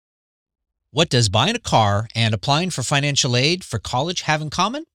What does buying a car and applying for financial aid for college have in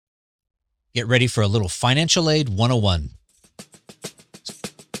common? Get ready for a little Financial Aid 101.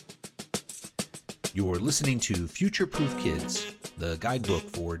 You're listening to Future Proof Kids, the guidebook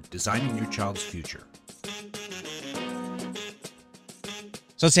for designing your child's future.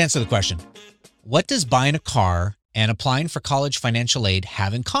 So let's answer the question. What does buying a car and applying for college financial aid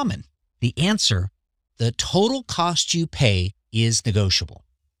have in common? The answer, the total cost you pay is negotiable.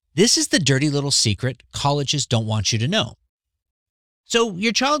 This is the dirty little secret colleges don't want you to know. So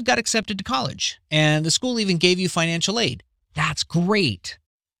your child got accepted to college, and the school even gave you financial aid. That's great.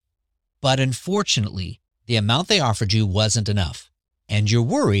 But unfortunately, the amount they offered you wasn't enough, and you're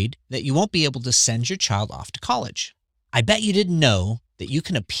worried that you won't be able to send your child off to college. I bet you didn't know that you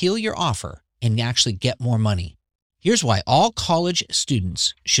can appeal your offer and actually get more money. Here's why all college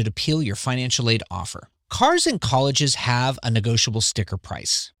students should appeal your financial aid offer. Cars in colleges have a negotiable sticker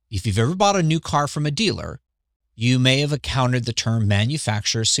price. If you've ever bought a new car from a dealer, you may have encountered the term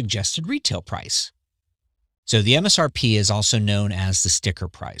manufacturer's suggested retail price. So the MSRP is also known as the sticker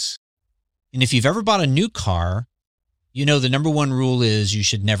price. And if you've ever bought a new car, you know the number one rule is you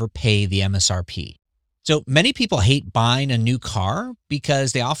should never pay the MSRP. So many people hate buying a new car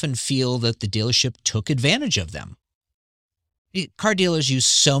because they often feel that the dealership took advantage of them. Car dealers use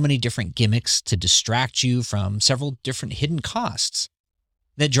so many different gimmicks to distract you from several different hidden costs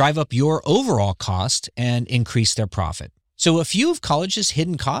that drive up your overall cost and increase their profit. So a few of college's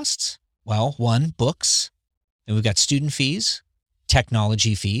hidden costs, well, one, books. Then we've got student fees,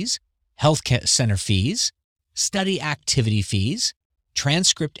 technology fees, health center fees, study activity fees,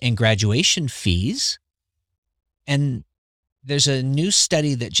 transcript and graduation fees. And there's a new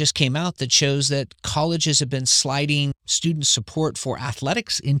study that just came out that shows that colleges have been sliding student support for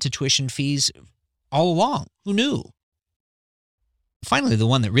athletics into tuition fees all along. Who knew? Finally, the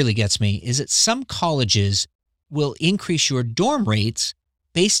one that really gets me is that some colleges will increase your dorm rates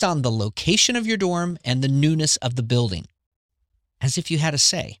based on the location of your dorm and the newness of the building, as if you had a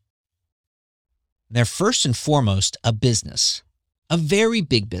say. They're first and foremost a business, a very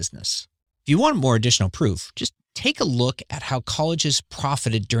big business. If you want more additional proof, just take a look at how colleges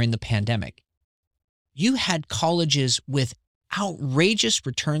profited during the pandemic. You had colleges with outrageous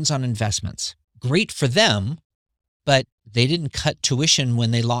returns on investments. Great for them, but they didn't cut tuition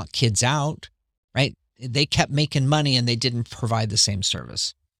when they locked kids out, right? They kept making money and they didn't provide the same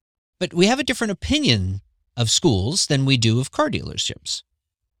service. But we have a different opinion of schools than we do of car dealerships.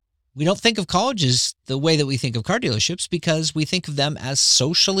 We don't think of colleges the way that we think of car dealerships because we think of them as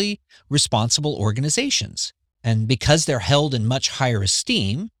socially responsible organizations. And because they're held in much higher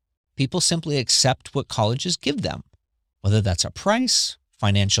esteem, people simply accept what colleges give them, whether that's a price,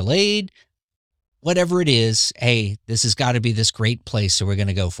 financial aid, whatever it is. Hey, this has got to be this great place, so we're going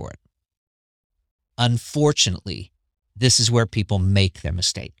to go for it. Unfortunately, this is where people make their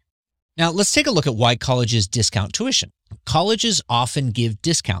mistake. Now, let's take a look at why colleges discount tuition. Colleges often give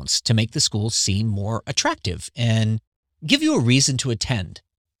discounts to make the school seem more attractive and give you a reason to attend.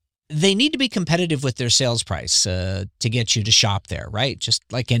 They need to be competitive with their sales price to get you to shop there, right? Just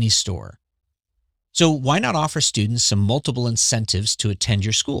like any store. So why not offer students some multiple incentives to attend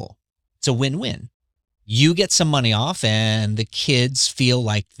your school? It's a win-win. You get some money off and the kids feel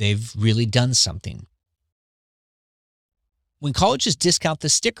like they've really done something. When colleges discount the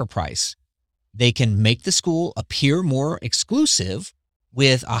sticker price, they can make the school appear more exclusive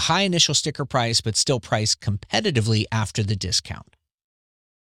with a high initial sticker price, but still priced competitively after the discount.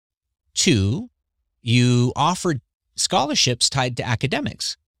 2, you offer scholarships tied to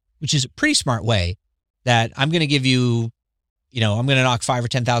academics, which is a pretty smart way that I'm going to give you, I'm going to knock $5,000 or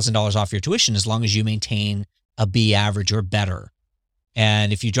 $10,000 off your tuition as long as you maintain a B average or better.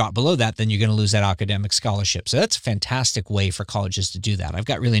 And if you drop below that, then you're going to lose that academic scholarship. So that's a fantastic way for colleges to do that. I've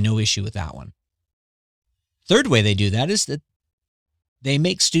got really no issue with that one. Third way they do that is that they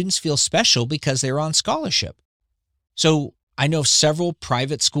make students feel special because they're on scholarship. So I know of several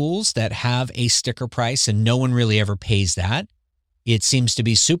private schools that have a sticker price and no one really ever pays that. It seems to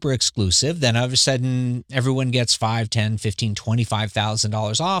be super exclusive. Then all of a sudden, everyone gets $5,000, $10,000, $15,000,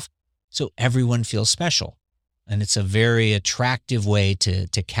 $25,000 off. So everyone feels special. And it's a very attractive way to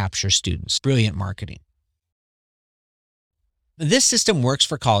capture students. Brilliant marketing. This system works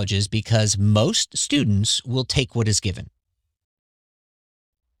for colleges because most students will take what is given.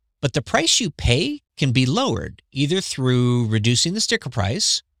 But the price you pay can be lowered either through reducing the sticker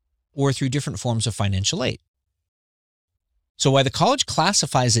price or through different forms of financial aid. So while the college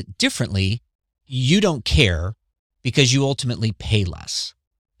classifies it differently, you don't care because you ultimately pay less.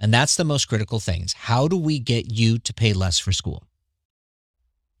 And that's the most critical thing. Is how do we get you to pay less for school?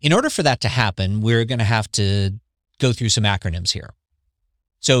 In order for that to happen, we're going to have to go through some acronyms here.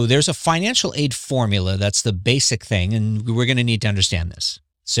 So there's a financial aid formula. That's the basic thing, and we're going to need to understand this.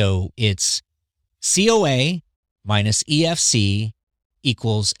 So it's COA minus EFC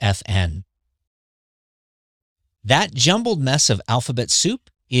equals FN. That jumbled mess of alphabet soup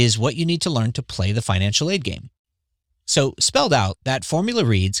is what you need to learn to play the financial aid game. So spelled out, that formula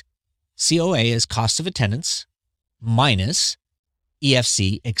reads COA is cost of attendance minus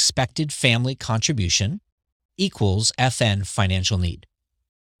EFC, expected family contribution, equals FN, financial need.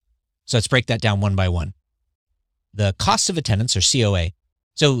 So let's break that down one by one. The cost of attendance, or COA,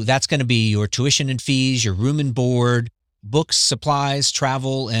 so that's going to be your tuition and fees, your room and board, books, supplies,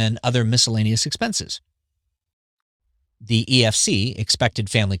 travel, and other miscellaneous expenses. The EFC, expected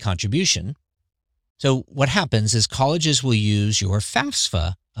family contribution. So what happens is colleges will use your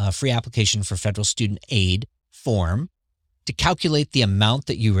FAFSA, free application for federal student aid form, to calculate the amount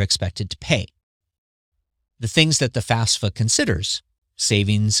that you were expected to pay. The things that the FAFSA considers: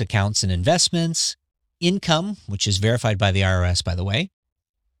 savings accounts and investments, income, which is verified by the IRS, by the way,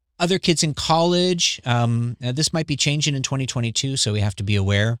 other kids in college. This might be changing in 2022, so we have to be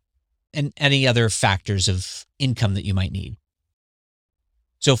aware, and any other factors of income that you might need.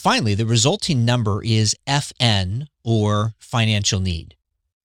 So finally, the resulting number is FN, or financial need.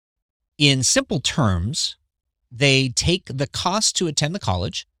 In simple terms, they take the cost to attend the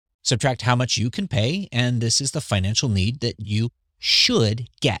college, subtract how much you can pay, and this is the financial need that you should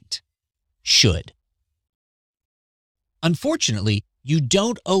get. Should. Unfortunately, you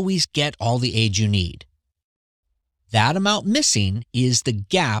don't always get all the aid you need. That amount missing is the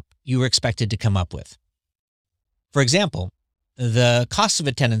gap you were expected to come up with. For example, the cost of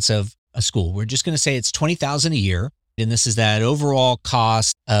attendance of a school, we're just going to say it's $20,000 a year, and this is that overall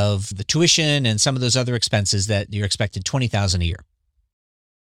cost of the tuition and some of those other expenses that you're expected $20,000 a year.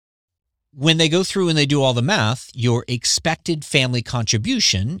 When they go through and they do all the math, your expected family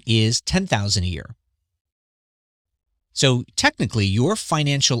contribution is $10,000 a year. So technically, your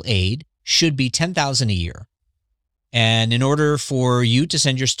financial aid should be $10,000 a year. And in order for you to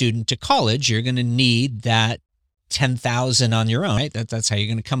send your student to college, you're going to need that $10,000 on your own, right? That's how you're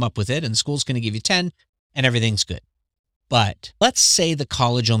going to come up with it. And the school's going to give you 10 and everything's good. But let's say the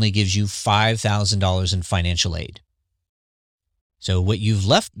college only gives you $5,000 in financial aid. So what you've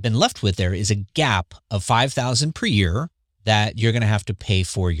been left with there is a gap of $5,000 per year that you're going to have to pay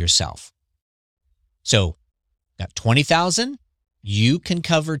for yourself. So got $20,000, you can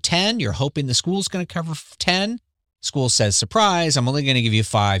cover 10. You're hoping the school's going to cover 10. School says, surprise, I'm only going to give you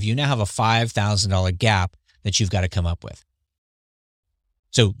 5. You now have a $5,000 gap that you've got to come up with.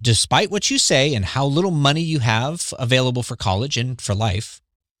 So despite what you say and how little money you have available for college and for life,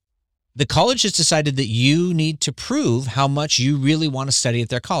 the college has decided that you need to prove how much you really want to study at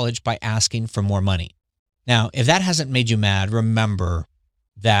their college by asking for more money. Now, if that hasn't made you mad, remember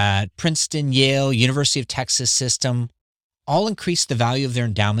that Princeton, Yale, University of Texas system all increased the value of their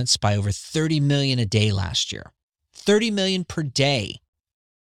endowments by over $30 million a day last year. $30 million per day.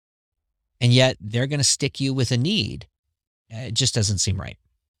 And yet they're going to stick you with a need. It just doesn't seem right.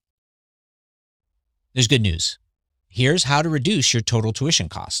 There's good news. Here's how to reduce your total tuition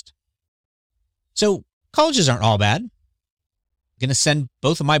cost. So colleges aren't all bad. I'm going to send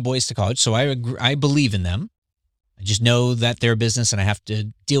both of my boys to college, so I believe in them. I just know that they're a business and I have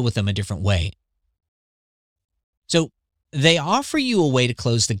to deal with them a different way. So they offer you a way to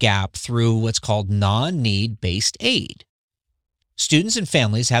close the gap through what's called non-need-based aid. Students and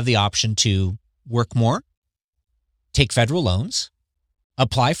families have the option to work more, take federal loans,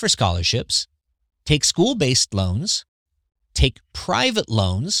 apply for scholarships, take school-based loans, take private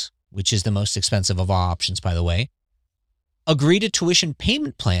loans, which is the most expensive of all options, by the way, agree to tuition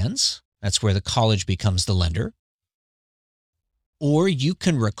payment plans, that's where the college becomes the lender, or you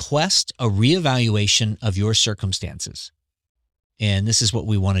can request a reevaluation of your circumstances. And this is what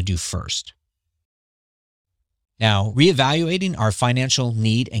we want to do first. Now, reevaluating our financial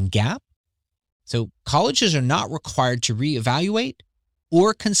need and gap. So colleges are not required to reevaluate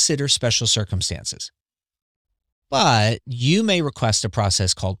or consider special circumstances. But you may request a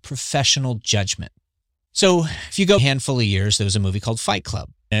process called professional judgment. So if you go a handful of years, there was a movie called Fight Club.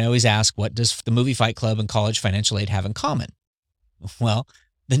 And I always ask, what does the movie Fight Club and college financial aid have in common? Well,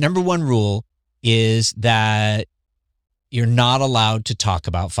 the number one rule is that you're not allowed to talk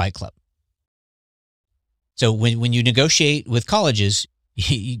about Fight Club. So when you negotiate with colleges,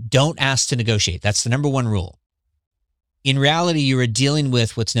 you don't ask to negotiate. That's the number one rule. In reality, you are dealing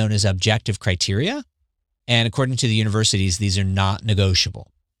with what's known as objective criteria. And according to the universities, these are not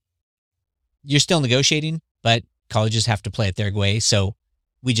negotiable. You're still negotiating, but colleges have to play it their way. So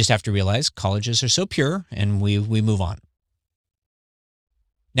We just have to realize colleges are so pure, and we move on.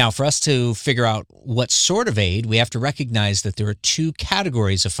 Now, for us to figure out what sort of aid, we have to recognize that there are two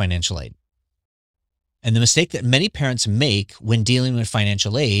categories of financial aid. And the mistake that many parents make when dealing with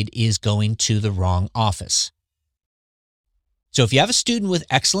financial aid is going to the wrong office. So if you have a student with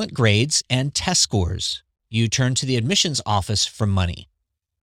excellent grades and test scores, you turn to the admissions office for money.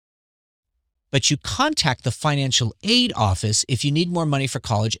 But you contact the financial aid office if you need more money for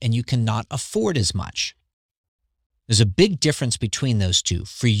college and you cannot afford as much. There's a big difference between those two.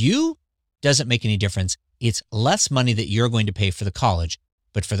 For you, doesn't make any difference. It's less money that you're going to pay for the college.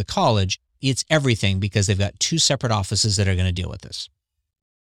 But for the college, it's everything because they've got two separate offices that are going to deal with this.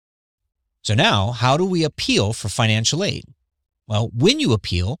 So now, how do we appeal for financial aid? Well, when you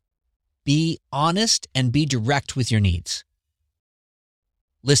appeal, be honest and be direct with your needs.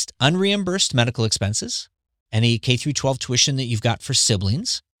 List unreimbursed medical expenses, any K through 12 tuition that you've got for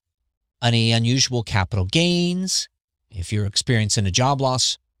siblings, any unusual capital gains, if you're experiencing a job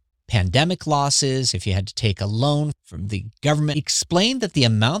loss, pandemic losses, if you had to take a loan from the government. Explain that the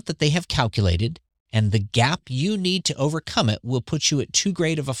amount that they have calculated and the gap you need to overcome it will put you at too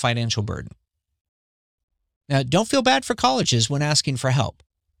great of a financial burden. Now, don't feel bad for colleges when asking for help.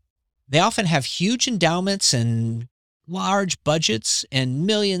 They often have huge endowments and large budgets and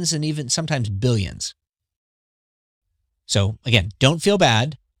millions and even sometimes billions. So again, don't feel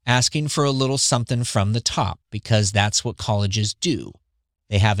bad asking for a little something from the top because that's what colleges do.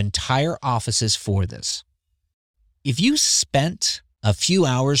 They have entire offices for this. If you spent a few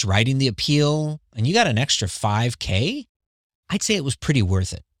hours writing the appeal and you got an extra $5,000, I'd say it was pretty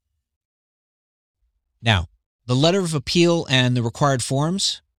worth it. Now, the letter of appeal and the required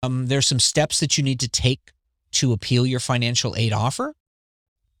forms, there's some steps that you need to take to appeal your financial aid offer.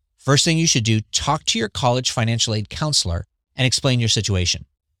 First thing you should do, talk to your college financial aid counselor and explain your situation.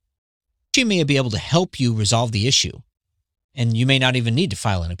 She may be able to help you resolve the issue, and you may not even need to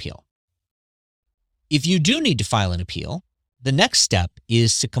file an appeal. If you do need to file an appeal, the next step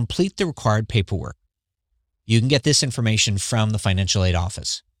is to complete the required paperwork. You can get this information from the financial aid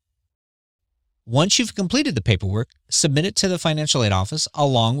office. Once you've completed the paperwork, submit it to the financial aid office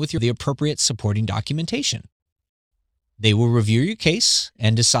along with the appropriate supporting documentation. They will review your case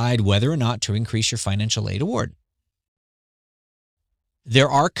and decide whether or not to increase your financial aid award. There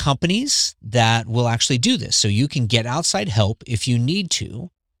are companies that will actually do this, so you can get outside help if you need to.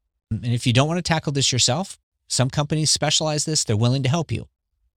 And if you don't want to tackle this yourself, some companies specialize this. They're willing to help you.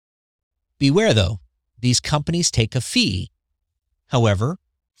 Beware, though, these companies take a fee. However,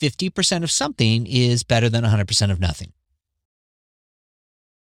 50% of something is better than 100% of nothing.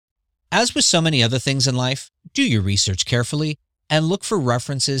 As with so many other things in life, do your research carefully and look for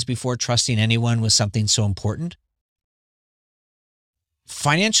references before trusting anyone with something so important.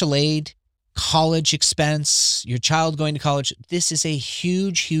 Financial aid, college expense, your child going to college, this is a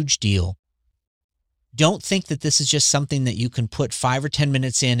huge, huge deal. Don't think that this is just something that you can put 5 or 10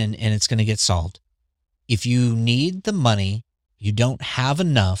 minutes in and it's going to get solved. If you need the money, you don't have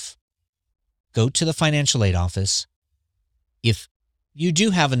enough, go to the financial aid office. If you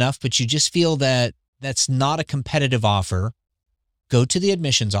do have enough, but you just feel that that's not a competitive offer, go to the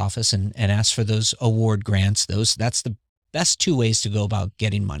admissions office and ask for those award grants. That's the best two ways to go about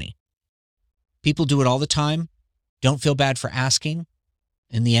getting money. People do it all the time. Don't feel bad for asking.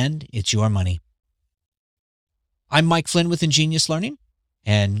 In the end, it's your money. I'm Mike Flynn with Ingenious Learning,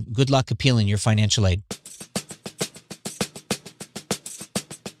 and good luck appealing your financial aid.